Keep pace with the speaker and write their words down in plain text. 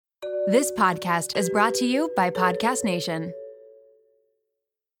This podcast is brought to you by Podcast Nation.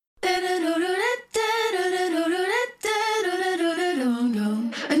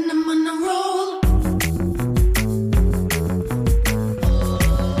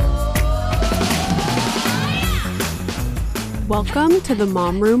 Welcome to the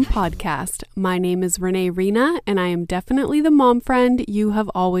Mom Room Podcast. My name is Renee Rena, and I am definitely the mom friend you have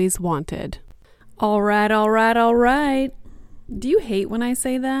always wanted. All right. Do you hate when I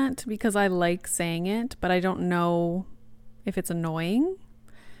say that? Because I like saying it, but I don't know if it's annoying.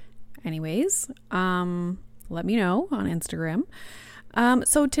 Anyways, let me know on Instagram.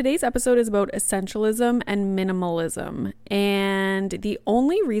 So today's episode is about essentialism and minimalism. And the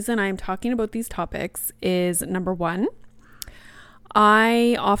only reason I'm talking about these topics is, number one,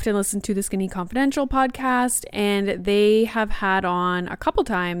 I often listen to the Skinny Confidential podcast, and they have had on a couple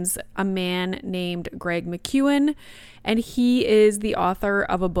times a man named Greg McKeown, and he is the author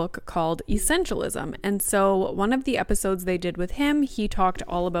of a book called Essentialism. And so one of the episodes they did with him, he talked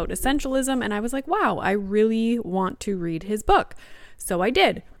all about essentialism, and I was like, wow, I really want to read his book. So I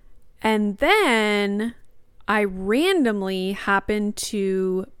did. And then I randomly happened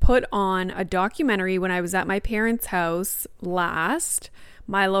to put on a documentary when I was at my parents' house last.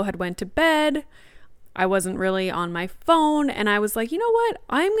 Milo had went to bed. I wasn't really on my phone. And I was like, you know what?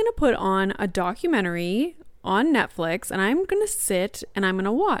 I'm going to put on a documentary on Netflix and I'm going to sit and I'm going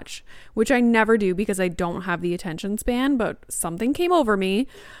to watch, which I never do because I don't have the attention span, but something came over me.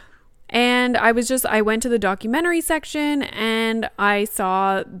 And I went to the documentary section and I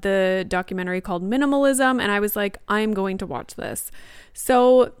saw the documentary called Minimalism, and I was like, I'm going to watch this.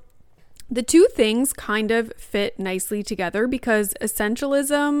 So the two things kind of fit nicely together because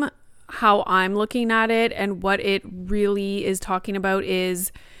essentialism, how I'm looking at it and what it really is talking about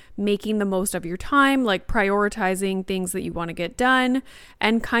is making the most of your time, like prioritizing things that you want to get done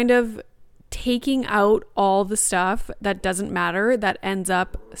and kind of taking out all the stuff that doesn't matter that ends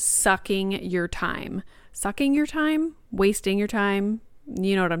up sucking your time, wasting your time.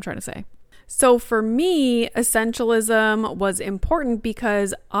 You know what I'm trying to say. So for me, essentialism was important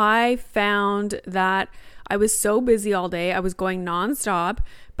because I found that I was so busy all day. I was going nonstop,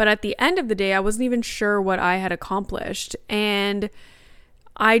 but at the end of the day, I wasn't even sure what I had accomplished. And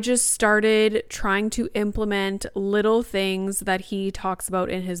I just started trying to implement little things that he talks about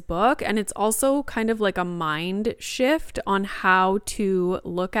in his book. And it's also kind of like a mind shift on how to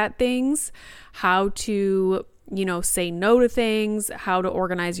look at things, how to, say no to things, how to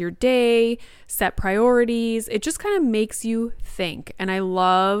organize your day, set priorities. It just kind of makes you think. And I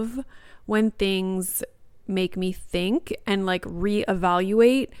love when things make me think and like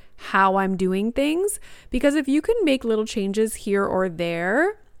reevaluate how I'm doing things, because if you can make little changes here or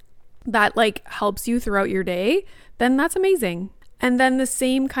there that like helps you throughout your day, then that's amazing. And then the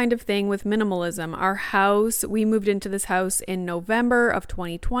same kind of thing with minimalism. Our house, we moved into this house in November of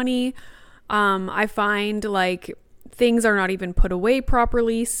 2020. I find like things are not even put away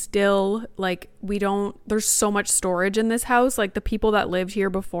properly still. Like there's so much storage in this house. Like the people that lived here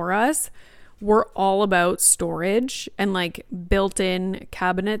before us were all about storage and like built-in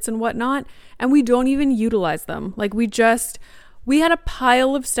cabinets and whatnot. And we don't even utilize them. Like we had a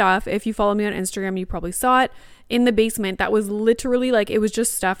pile of stuff. If you follow me on Instagram, you probably saw it in the basement. That was literally like, it was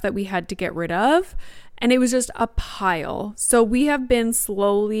just stuff that we had to get rid of. And it was just a pile. So we have been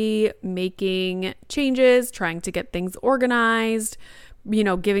slowly making changes, trying to get things organized,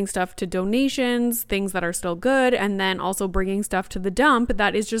 giving stuff to donations, things that are still good, and then also bringing stuff to the dump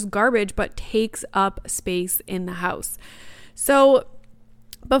that is just garbage but takes up space in the house. So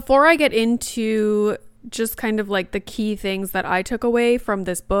before I get into just kind of like the key things that I took away from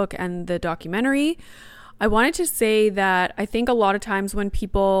this book and the documentary, I wanted to say that I think a lot of times when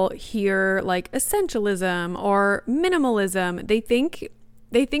people hear like essentialism or minimalism, they think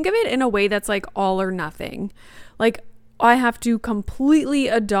of it in a way that's like all or nothing. Like I have to completely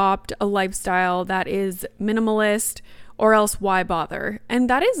adopt a lifestyle that is minimalist or else why bother? And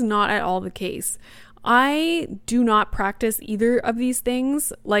that is not at all the case. I do not practice either of these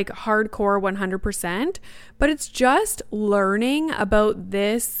things like hardcore 100%, but it's just learning about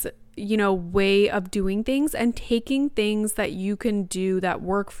this, way of doing things and taking things that you can do that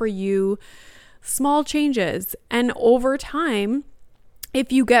work for you, small changes. And over time,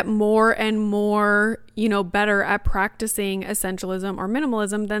 if you get more and more, better at practicing essentialism or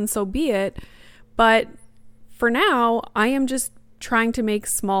minimalism, then so be it. But for now, I am just trying to make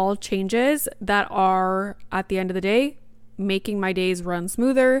small changes that are, at the end of the day, making my days run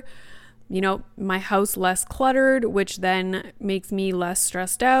smoother, my house less cluttered, which then makes me less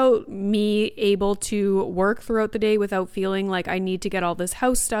stressed out, me able to work throughout the day without feeling like I need to get all this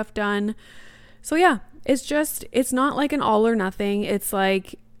house stuff done. So yeah, it's not like an all or nothing. It's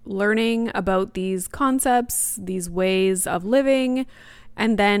like learning about these concepts, these ways of living,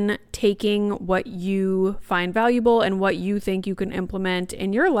 and then taking what you find valuable and what you think you can implement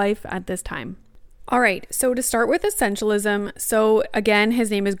in your life at this time. All right, so to start with essentialism, so again,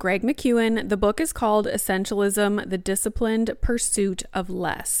 his name is Greg McKeown. The book is called Essentialism, The Disciplined Pursuit of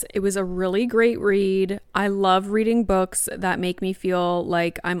Less. It was a really great read. I love reading books that make me feel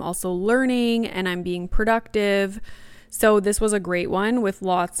like I'm also learning and I'm being productive. So this was a great one with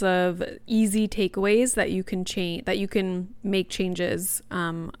lots of easy takeaways that you can change, that you can make changes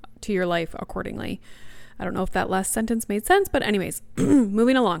to your life accordingly. I don't know if that last sentence made sense, but anyways,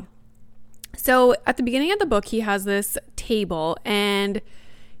 moving along. So at the beginning of the book, he has this table and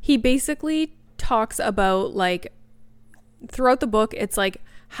he basically talks about like throughout the book, it's like,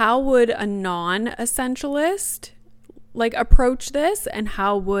 how would a non-essentialist like approach this and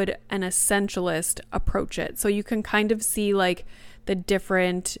how would an essentialist approach it? So you can kind of see like the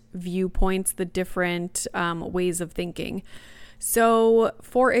different viewpoints, the different ways of thinking. So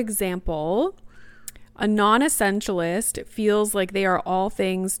for example, a non-essentialist feels like they are all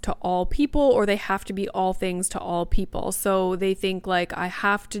things to all people, or they have to be all things to all people. So they think like, I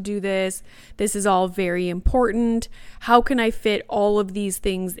have to do this. This is all very important. How can I fit all of these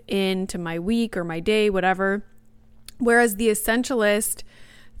things into my week or my day, whatever? Whereas the essentialist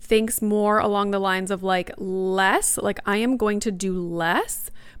thinks more along the lines of like less, like I am going to do less,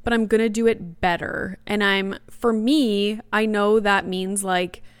 but I'm going to do it better. And for me, I know that means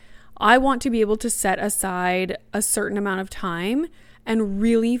like, I want to be able to set aside a certain amount of time and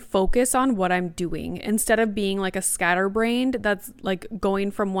really focus on what I'm doing instead of being like a scatterbrained that's like going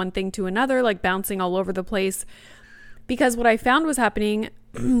from one thing to another, like bouncing all over the place. Because what I found was happening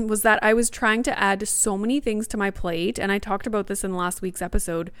was that I was trying to add so many things to my plate. And I talked about this in last week's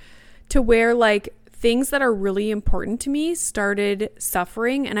episode, to where like things that are really important to me started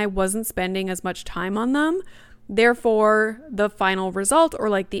suffering and I wasn't spending as much time on them. Therefore, the final result or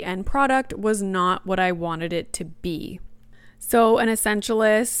like the end product was not what I wanted it to be. So an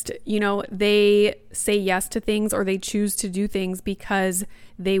essentialist, they say yes to things or they choose to do things because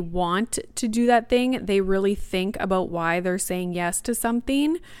they want to do that thing. They really think about why they're saying yes to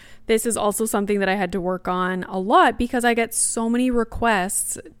something. This is also something that I had to work on a lot because I get so many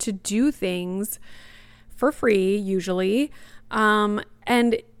requests to do things for free usually. And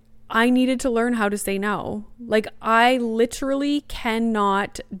I needed to learn how to say no. Like I literally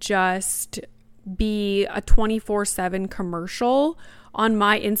cannot just be a 24/7 commercial on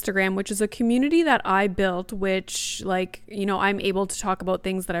my Instagram, which is a community that I built, which I'm able to talk about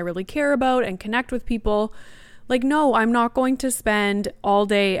things that I really care about and connect with people. Like, no, I'm not going to spend all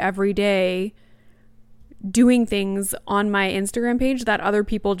day, every day doing things on my Instagram page that other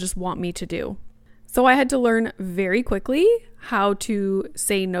people just want me to do. So I had to learn very quickly how to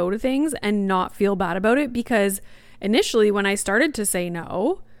say no to things and not feel bad about it, because initially when I started to say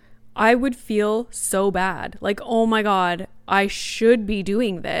no, I would feel so bad. Like, oh my God, I should be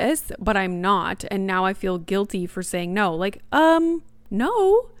doing this, but I'm not. And now I feel guilty for saying no. Like,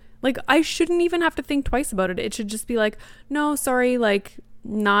 no. Like, I shouldn't even have to think twice about it. It should just be like, no, sorry, like,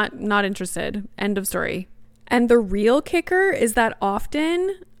 not interested. End of story. And the real kicker is that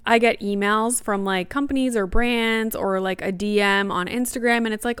often I get emails from like companies or brands or like a DM on Instagram,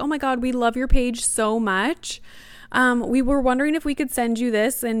 and it's like, oh my God, we love your page so much. We were wondering if we could send you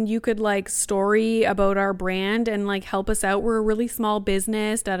this and you could like story about our brand and like help us out. We're a really small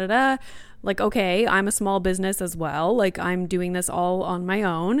business, Like, okay, I'm a small business as well. Like, I'm doing this all on my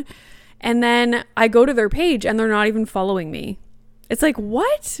own. And then I go to their page and they're not even following me. It's like,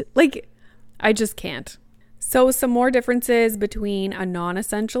 what? Like, I just can't. So some more differences between a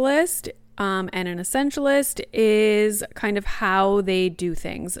non-essentialist and an essentialist is kind of how they do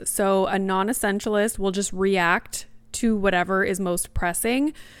things. So a non-essentialist will just react to whatever is most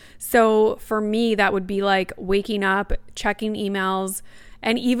pressing. So for me, that would be like waking up, checking emails.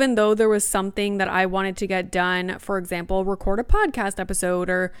 And even though there was something that I wanted to get done, for example, record a podcast episode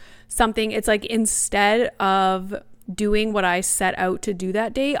or something, it's like instead of doing what I set out to do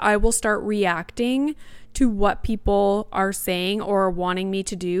that day, I will start reacting to what people are saying or wanting me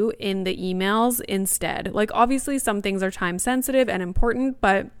to do in the emails instead. Like, obviously some things are time sensitive and important,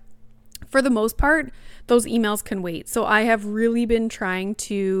 but for the most part, those emails can wait. So I have really been trying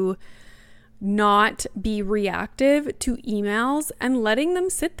to not be reactive to emails and letting them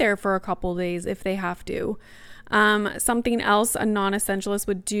sit there for a couple days if they have to. Something else a non-essentialist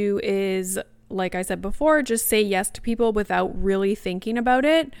would do is, like I said before, just say yes to people without really thinking about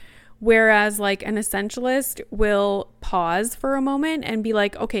it. Whereas like an essentialist will pause for a moment and be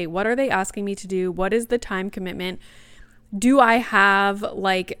like, okay, what are they asking me to do? What is the time commitment? Do I have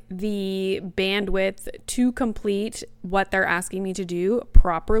like the bandwidth to complete what they're asking me to do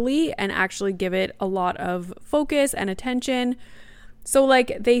properly and actually give it a lot of focus and attention? So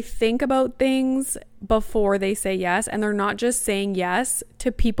like they think about things before they say yes, and they're not just saying yes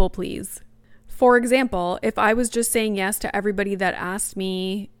to people please. For example, if I was just saying yes to everybody that asked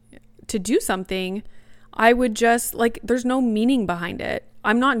me to do something, I would just like, there's no meaning behind it.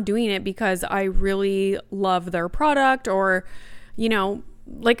 I'm not doing it because I really love their product or,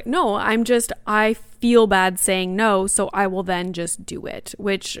 like, no, I feel bad saying no. So I will then just do it,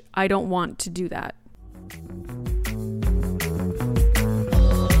 which I don't want to do that.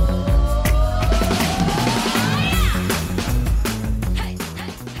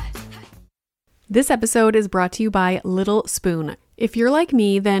 This episode is brought to you by Little Spoon. If you're like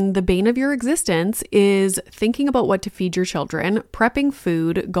me, then the bane of your existence is thinking about what to feed your children, prepping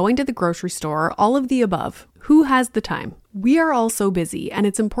food, going to the grocery store, all of the above. Who has the time? We are all so busy, and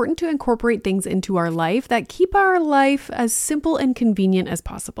it's important to incorporate things into our life that keep our life as simple and convenient as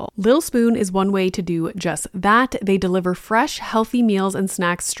possible. Little Spoon is one way to do just that. They deliver fresh, healthy meals and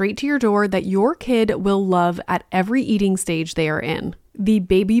snacks straight to your door that your kid will love at every eating stage they are in. The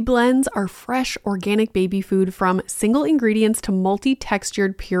baby blends are fresh, organic baby food from single ingredients to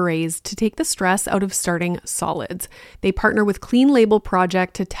multi-textured purees to take the stress out of starting solids. They partner with Clean Label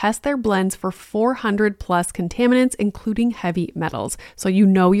Project to test their blends for 400 plus contaminants, including heavy metals, so you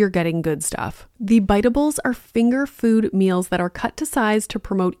know you're getting good stuff. The Biteables are finger food meals that are cut to size to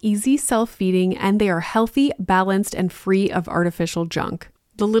promote easy self-feeding, and they are healthy, balanced, and free of artificial junk.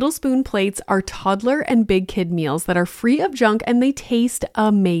 The Little Spoon plates are toddler and big kid meals that are free of junk, and they taste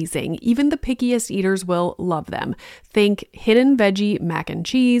amazing. Even the pickiest eaters will love them. Think hidden veggie mac and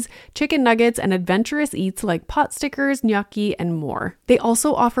cheese, chicken nuggets, and adventurous eats like pot stickers, gnocchi, and more. They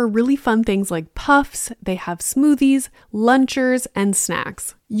also offer really fun things like puffs. They have smoothies, lunchers, and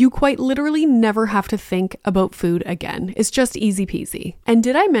snacks. You quite literally never have to think about food again. It's just easy peasy. And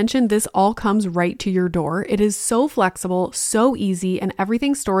did I mention this all comes right to your door? It is so flexible, so easy, and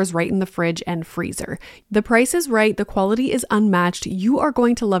everything stores right in the fridge and freezer. The price is right, the quality is unmatched. You are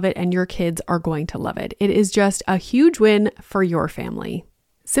going to love it, and your kids are going to love it. It is just a huge win for your family.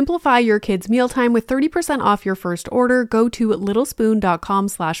 Simplify your kids' mealtime with 30% off your first order. Go to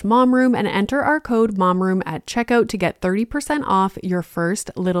littlespoon.com/momroom and enter our code momroom at checkout to get 30% off your first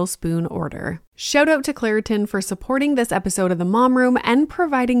Little Spoon order. Shout out to Claritin for supporting this episode of the Mom Room and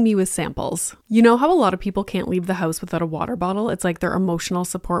providing me with samples. You know how a lot of people can't leave the house without a water bottle? It's like their emotional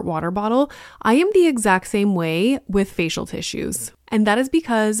support water bottle. I am the exact same way with facial tissues. And that is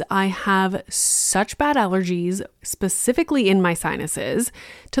because I have such bad allergies, specifically in my sinuses,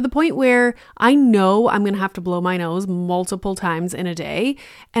 to the point where I know I'm going to have to blow my nose multiple times in a day,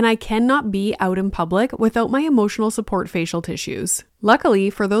 and I cannot be out in public without my emotional support facial tissues. Luckily,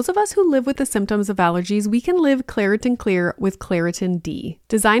 for those of us who live with the symptoms of allergies, we can live Claritin Clear with Claritin D.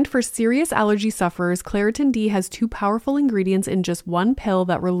 Designed for serious allergy sufferers, Claritin D has 2 powerful ingredients in just one pill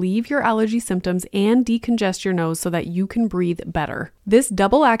that relieve your allergy symptoms and decongest your nose so that you can breathe better. This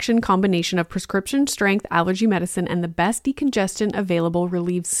double-action combination of prescription-strength allergy medicine and the best decongestant available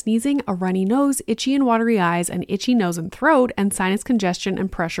relieves sneezing, a runny nose, itchy and watery eyes, an itchy nose and throat, and sinus congestion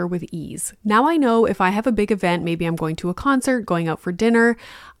and pressure with ease. Now I know if I have a big event, maybe I'm going to a concert, going out for dinner,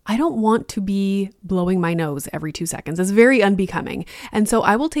 I don't want to be blowing my nose every 2 seconds. It's very unbecoming. And so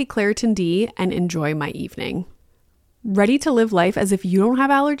I will take Claritin D and enjoy my evening. Ready to live life as if you don't have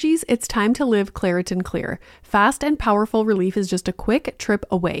allergies? It's time to live Claritin Clear. Fast and powerful relief is just a quick trip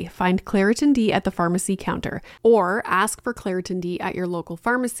away. Find Claritin D at the pharmacy counter or ask for Claritin D at your local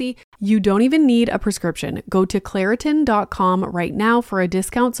pharmacy. You don't even need a prescription. Go to Claritin.com right now for a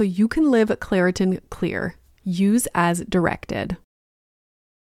discount so you can live Claritin Clear. Use as directed.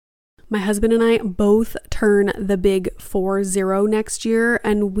 My husband and I both turn the big 40 next year,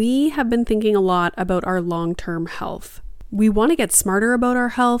 and we have been thinking a lot about our long-term health. We want to get smarter about our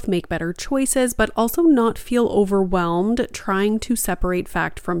health, make better choices, but also not feel overwhelmed trying to separate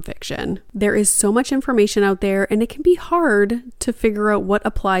fact from fiction. There is so much information out there, and it can be hard to figure out what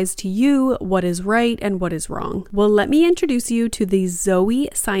applies to you, what is right, and what is wrong. Well, let me introduce you to the Zoe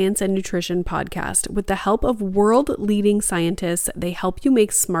Science and Nutrition podcast. With the help of world-leading scientists, they help you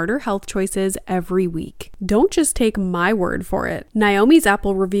make smarter health choices every week. Don't just take my word for it. Naomi's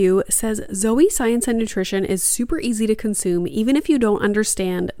Apple review says Zoe Science and Nutrition is super easy to consume consume, even if you don't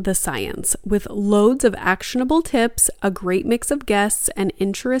understand the science, with loads of actionable tips, a great mix of guests, and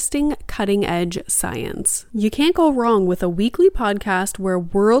interesting cutting-edge science. You can't go wrong with a weekly podcast where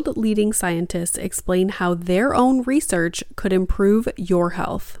world-leading scientists explain how their own research could improve your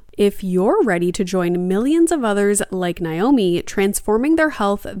health. If you're ready to join millions of others like Naomi transforming their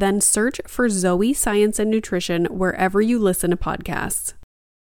health, then search for Zoe Science and Nutrition wherever you listen to podcasts.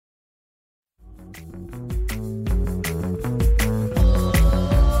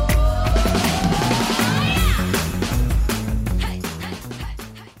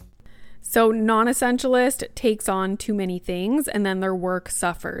 So non-essentialist takes on too many things and then their work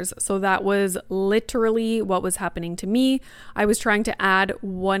suffers. So that was literally what was happening to me. I was trying to add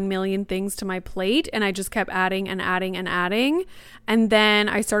 1 million things to my plate and I just kept adding and adding and adding. And then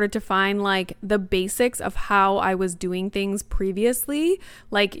I started to find like the basics of how I was doing things previously,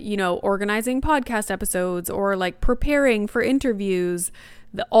 like, organizing podcast episodes or like preparing for interviews.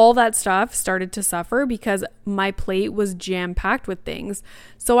 All that stuff started to suffer because my plate was jam-packed with things.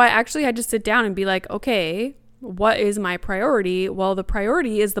 So I actually had to sit down and be like, okay, what is my priority? Well, the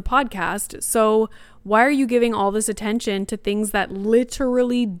priority is the podcast. So why are you giving all this attention to things that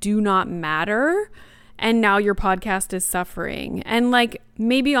literally do not matter? And now your podcast is suffering. And like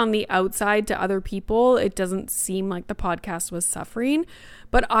maybe on the outside to other people, it doesn't seem like the podcast was suffering.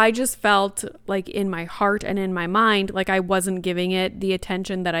 But I just felt like in my heart and in my mind, like I wasn't giving it the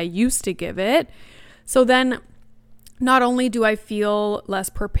attention that I used to give it. So then not only do I feel less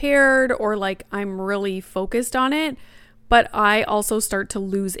prepared or like I'm really focused on it, but I also start to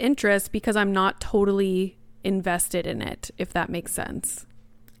lose interest because I'm not totally invested in it, if that makes sense.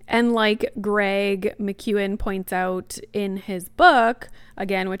 And like Greg McKeown points out in his book,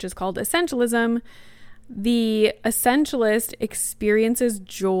 again, which is called Essentialism, the essentialist experiences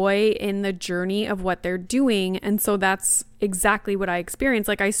joy in the journey of what they're doing. And so that's exactly what I experienced.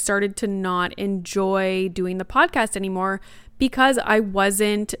 Like I started to not enjoy doing the podcast anymore because I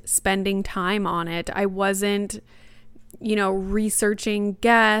wasn't spending time on it. I wasn't, researching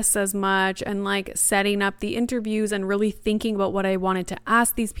guests as much and like setting up the interviews and really thinking about what I wanted to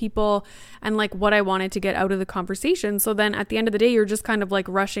ask these people and like what I wanted to get out of the conversation. So then at the end of the day, you're just kind of like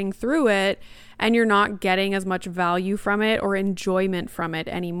rushing through it and you're not getting as much value from it or enjoyment from it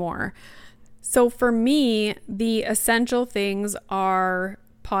anymore. So for me, the essential things are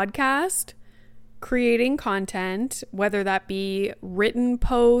podcast, creating content, whether that be written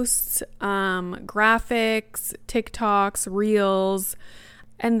posts, graphics, TikToks, reels.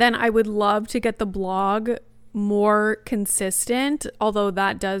 And then I would love to get the blog more consistent, although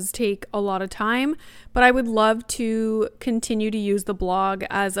that does take a lot of time. But I would love to continue to use the blog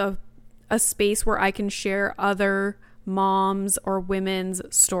as a space where I can share other moms or women's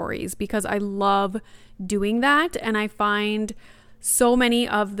stories because I love doing that. And I find so many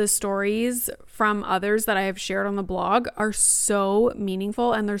of the stories from others that I have shared on the blog are so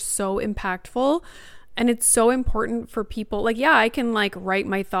meaningful and they're so impactful. And it's so important for people. Like, yeah, I can like write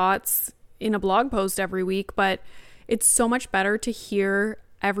my thoughts in a blog post every week, but it's so much better to hear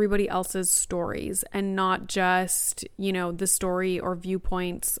everybody else's stories and not just, the story or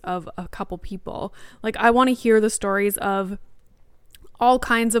viewpoints of a couple people. Like, I want to hear the stories of all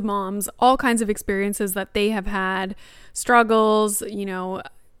kinds of moms, all kinds of experiences that they have had, struggles,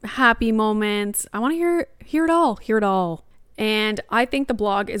 happy moments. I want to hear it all. And I think the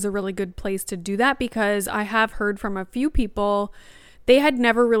blog is a really good place to do that because I have heard from a few people, they had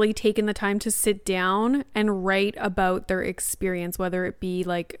never really taken the time to sit down and write about their experience, whether it be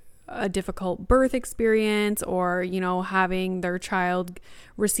like a difficult birth experience or, having their child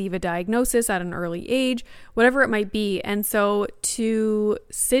receive a diagnosis at an early age, whatever it might be. And so to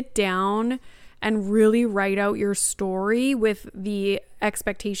sit down and really write out your story with the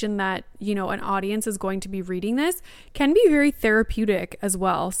expectation that, an audience is going to be reading this can be very therapeutic as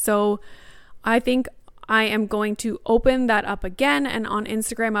well. So I think I am going to open that up again. And on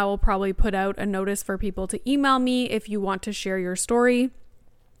Instagram, I will probably put out a notice for people to email me if you want to share your story.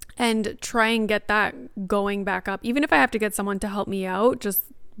 And try and get that going back up. Even if I have to get someone to help me out just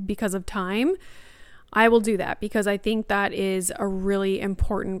because of time, I will do that because I think that is a really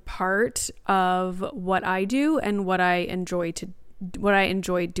important part of what I do and what I enjoy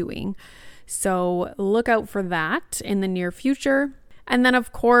doing. So look out for that in the near future. And then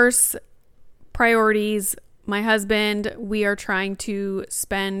of course, priorities. My husband, we are trying to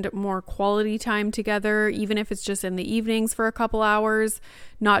spend more quality time together, even if it's just in the evenings for a couple hours,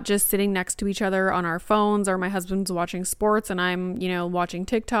 not just sitting next to each other on our phones, or my husband's watching sports and I'm, watching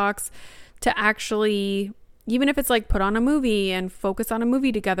TikToks, to actually even if it's like put on a movie and focus on a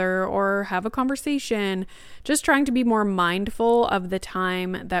movie together or have a conversation, just trying to be more mindful of the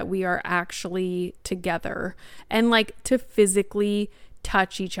time that we are actually together and like to physically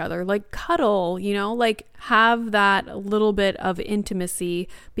touch each other, like cuddle, like have that little bit of intimacy,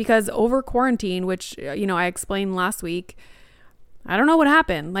 because over quarantine, which, I explained last week, I don't know what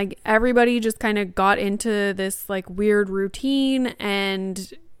happened. Like everybody just kind of got into this like weird routine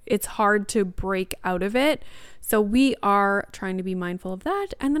and it's hard to break out of it. So we are trying to be mindful of that.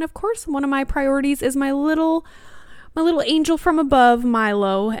 And then of course, one of my priorities is my little angel from above,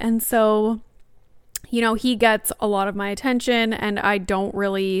 Milo. And so, he gets a lot of my attention and I don't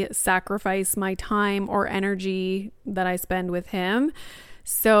really sacrifice my time or energy that I spend with him.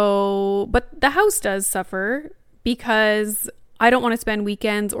 So, but the house does suffer because I don't want to spend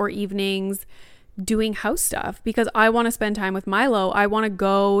weekends or evenings doing house stuff because I want to spend time with Milo. I want to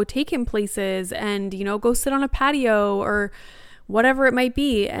go take him places and, go sit on a patio or whatever it might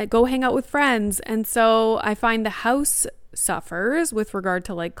be, go hang out with friends. And so I find the house suffers with regard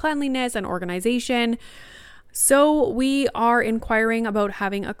to like cleanliness and organization. So we are inquiring about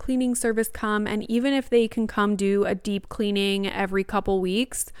having a cleaning service come, and even if they can come do a deep cleaning every couple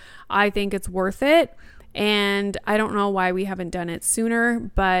weeks, I think it's worth it. And I don't know why we haven't done it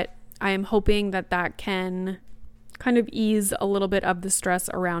sooner, but I am hoping that can kind of ease a little bit of the stress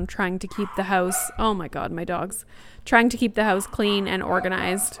around trying to keep the house, oh my God, my dogs, trying to keep the house clean and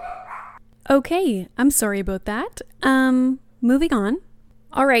organized. Okay, I'm sorry about that. Moving on.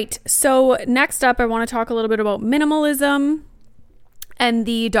 All right, so next up, I want to talk a little bit about minimalism and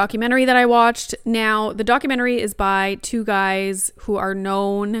the documentary that I watched. Now, the documentary is by two guys who are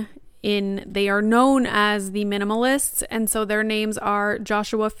known as the minimalists, and so their names are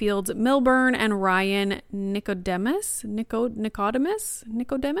Joshua Fields Milburn and Ryan Nicodemus.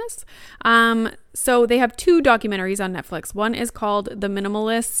 So they have two documentaries on Netflix. One is called The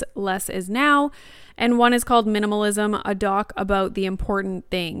Minimalists, Less Is Now, and one is called Minimalism, a doc about the important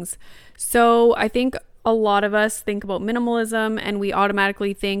things. So I think a lot of us think about minimalism and we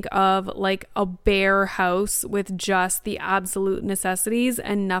automatically think of like a bare house with just the absolute necessities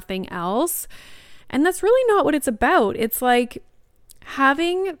and nothing else. And that's really not what it's about. It's like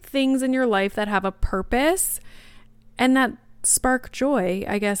having things in your life that have a purpose and that spark joy.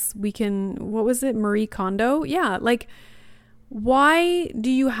 I guess we can, what was it? Marie Kondo? Yeah. Like, why do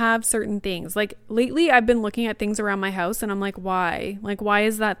you have certain things? Like lately I've been looking at things around my house and I'm like, why? Like, why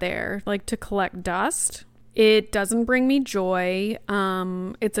is that there? Like to collect dust? It doesn't bring me joy.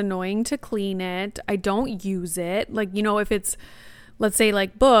 It's annoying to clean it. I don't use it. Like, if it's, let's say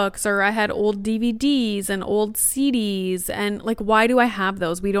like books, or I had old DVDs and old CDs, and like, why do I have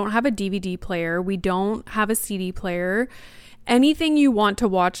those? We don't have a DVD player. We don't have a CD player. Anything you want to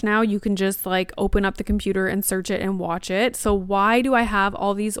watch now, you can just like open up the computer and search it and watch it. So why do I have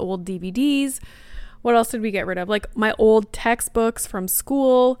all these old DVDs? What else did we get rid of? Like my old textbooks from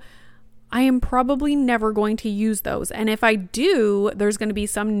school. I am probably never going to use those. And if I do, there's going to be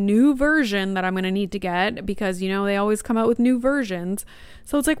some new version that I'm going to need to get because, they always come out with new versions.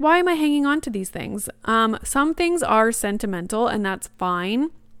 So it's like, why am I hanging on to these things? Some things are sentimental and that's fine.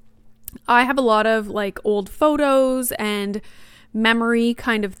 I have a lot of like old photos and memory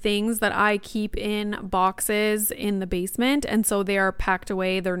kind of things that I keep in boxes in the basement. And so they are packed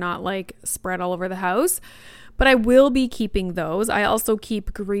away. They're not like spread all over the house. But I will be keeping those. I also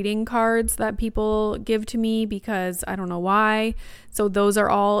keep greeting cards that people give to me because I don't know why. So those are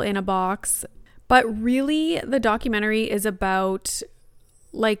all in a box. But really, the documentary is about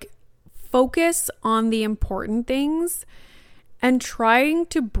like focus on the important things and trying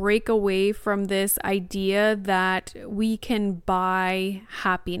to break away from this idea that we can buy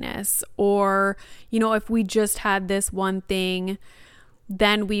happiness, or, if we just had this one thing,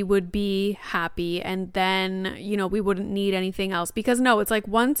 then we would be happy and then, we wouldn't need anything else. Because no, it's like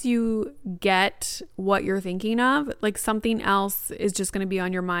once you get what you're thinking of, like something else is just going to be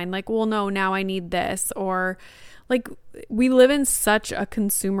on your mind. Like, well, no, now I need this. Or like we live in such a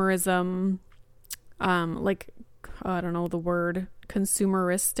consumerism, I don't know the word,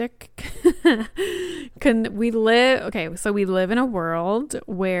 consumeristic. So we live in a world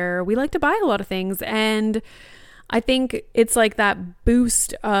where we like to buy a lot of things, and I think it's like that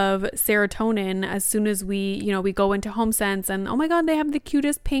boost of serotonin as soon as we go into HomeSense and oh my God, they have the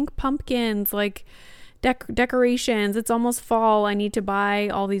cutest pink pumpkins, like decorations. It's almost fall. I need to buy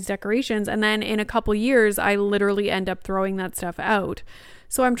all these decorations. And then in a couple years, I literally end up throwing that stuff out.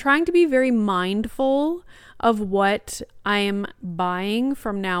 So I'm trying to be very mindful of what I am buying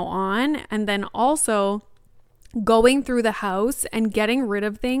from now on. And then also going through the house and getting rid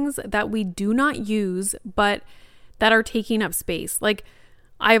of things that we do not use, but that are taking up space. Like,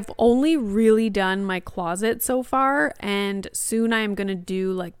 I've only really done my closet so far, and soon I am going to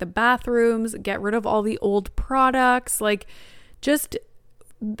do like the bathrooms, get rid of all the old products, like just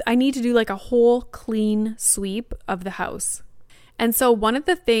I need to do like a whole clean sweep of the house. And so one of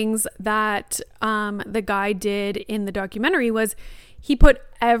the things that the guy did in the documentary was he put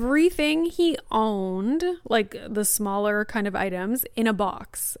everything he owned, like the smaller kind of items, in a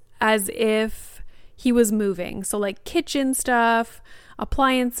box as if he was moving. So like kitchen stuff,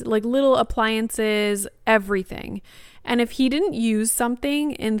 like little appliances, everything. And if he didn't use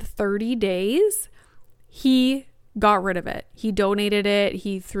something in 30 days, he got rid of it. He donated it.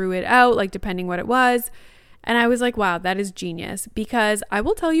 He threw it out, like depending what it was. And I was like, wow, that is genius. Because I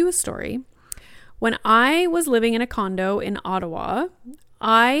will tell you a story. When I was living in a condo in Ottawa,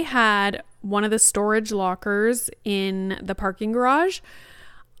 I had one of the storage lockers in the parking garage.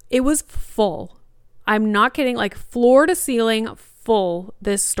 It was full. I'm not kidding, like floor to ceiling full,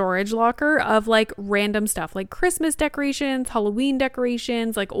 this storage locker of like random stuff, like Christmas decorations, Halloween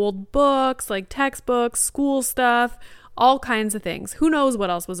decorations, like old books, like textbooks, school stuff, all kinds of things. Who knows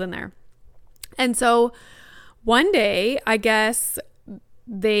what else was in there? And so one day, I guess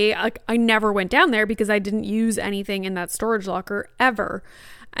I never went down there because I didn't use anything in that storage locker ever.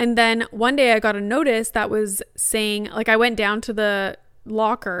 And then one day I got a notice that was saying, like, I went down to the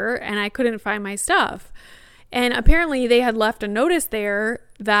locker and I couldn't find my stuff. And apparently they had left a notice there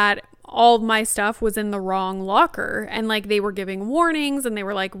that all of my stuff was in the wrong locker. And like they were giving warnings and they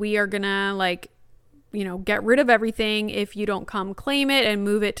were like, we are gonna like, you know, get rid of everything if you don't come claim it and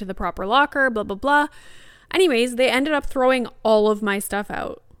move it to the proper locker, blah, blah, blah. Anyways, they ended up throwing all of my stuff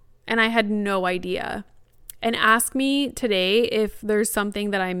out and I had no idea. And ask me today if there's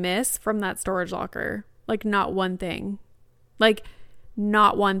something that I miss from that storage locker. Like not one thing. Like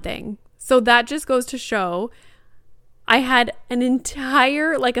not one thing. So that just goes to show I had an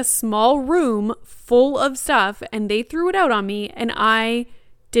entire, like a small room full of stuff and they threw it out on me and I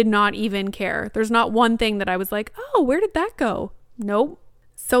did not even care. There's not one thing that I was like, oh, where did that go? Nope.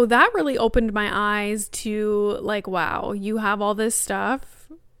 So that really opened my eyes to like, wow, you have all this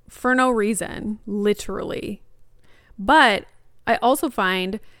stuff for no reason, literally. But I also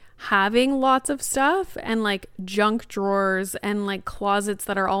find having lots of stuff and like junk drawers and like closets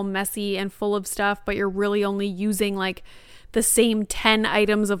that are all messy and full of stuff, but you're really only using like the same 10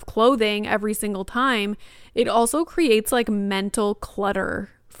 items of clothing every single time, it also creates like mental clutter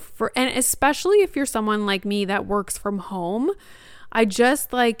and especially if you're someone like me that works from home, I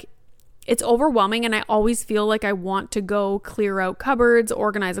just like, it's overwhelming and I always feel like I want to go clear out cupboards,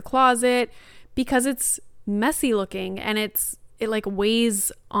 organize a closet because it's messy looking and it like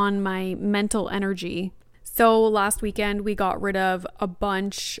weighs on my mental energy. So last weekend we got rid of a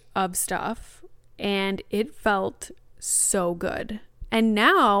bunch of stuff and it felt so good. And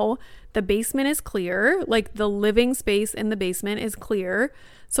now the basement is clear, like the living space in the basement is clear.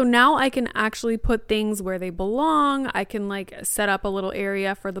 So now I can actually put things where they belong. I can like set up a little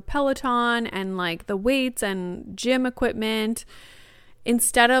area for the Peloton and like the weights and gym equipment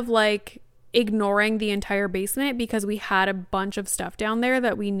instead of like ignoring the entire basement because we had a bunch of stuff down there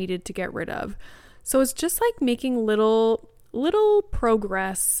that we needed to get rid of. So it's just like making little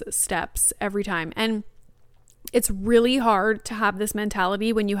progress steps every time. And it's really hard to have this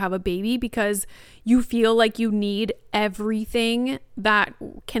mentality when you have a baby because you feel like you need everything that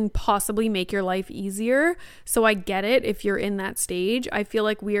can possibly make your life easier. So I get it if you're in that stage. I feel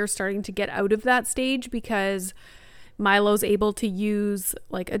like we are starting to get out of that stage because Milo's able to use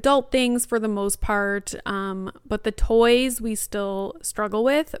like adult things for the most part. But the toys we still struggle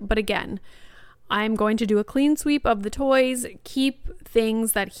with. But again, I'm going to do a clean sweep of the toys, keep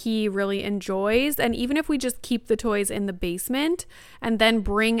things that he really enjoys. And even if we just keep the toys in the basement and then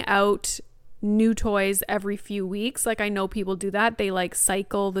bring out new toys every few weeks, like I know people do that, they like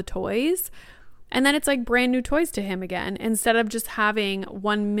cycle the toys and then it's like brand new toys to him again. Instead of just having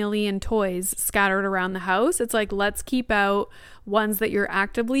 1 million toys scattered around the house, it's like, let's keep out ones that you're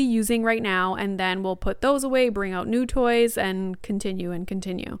actively using right now. And then we'll put those away, bring out new toys and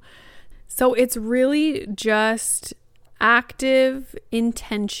continue. So it's really just active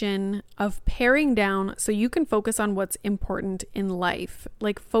intention of paring down so you can focus on what's important in life,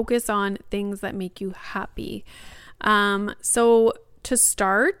 like focus on things that make you happy. So to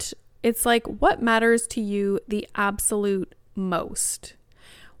start, it's like, what matters to you the absolute most?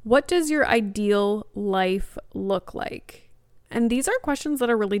 What does your ideal life look like? And these are questions that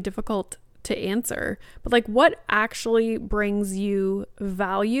are really difficult to answer, but like what actually brings you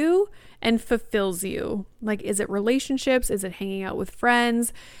value and fulfills you? Like, is it relationships? Is it hanging out with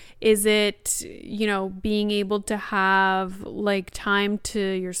friends? Is it, being able to have like time to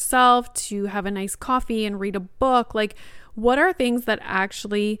yourself, to have a nice coffee and read a book? Like, what are things that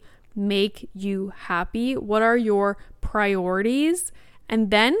actually make you happy? What are your priorities? And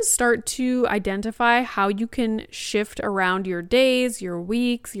then start to identify how you can shift around your days, your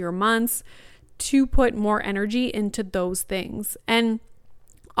weeks, your months to put more energy into those things. And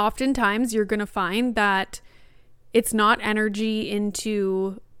oftentimes you're going to find that it's not energy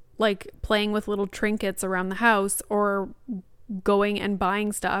into like playing with little trinkets around the house or going and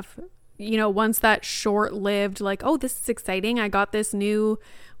buying stuff. Once that short-lived, like, oh, this is exciting, I got this new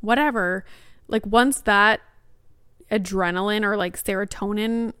whatever, like once that adrenaline or like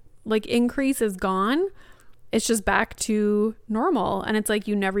serotonin like increase is gone, it's just back to normal. And it's like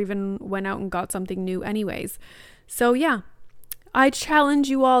you never even went out and got something new anyways. So yeah, I challenge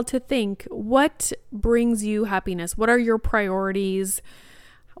you all to think, what brings you happiness? What are your priorities?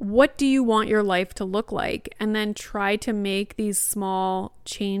 What do you want your life to look like? And then try to make these small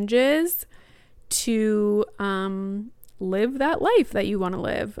changes to live that life that you want to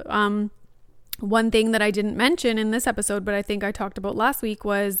live. One thing that I didn't mention in this episode, but I think I talked about last week,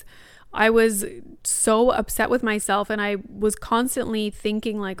 was I was so upset with myself, and I was constantly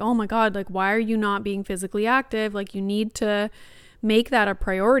thinking like, oh my God, like, why are you not being physically active? Like, you need to make that a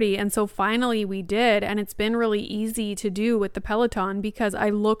priority. And so finally we did. And it's been really easy to do with the Peloton because I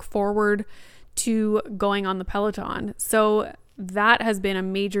look forward to going on the Peloton. So that has been a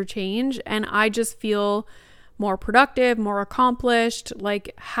major change. And I just feel more productive, more accomplished,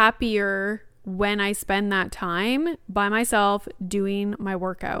 like happier when I spend that time by myself doing my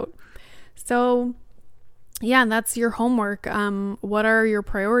workout. So yeah, that's your homework. What are your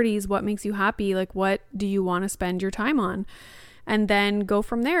priorities? What makes you happy? Like, what do you want to spend your time on? And then go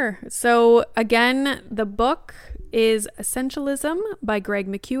from there. So again, the book is Essentialism by Greg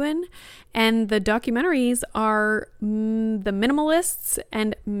McKeown, and the documentaries are The Minimalists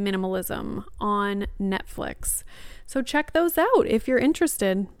and Minimalism on Netflix. So check those out if you're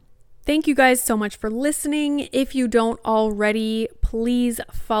interested. Thank you guys so much for listening. If you don't already, please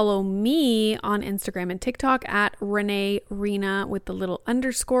follow me on Instagram and TikTok at Renee Rena with the little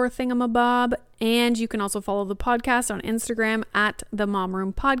underscore thingamabob. And you can also follow the podcast on Instagram at the Mom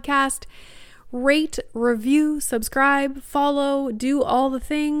Room Podcast. Rate, review, subscribe, follow, do all the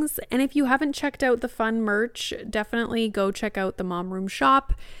things. And if you haven't checked out the fun merch, definitely go check out the Mom Room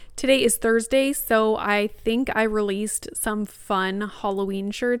shop. Today is Thursday, so I think I released some fun Halloween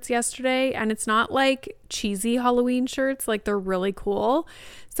shirts yesterday, and it's not like cheesy Halloween shirts, like they're really cool.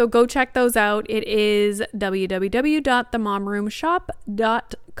 So go check those out. It is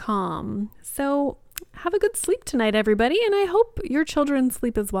www.themomroomshop.com. So have a good sleep tonight, everybody, and I hope your children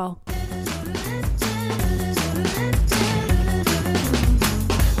sleep as well.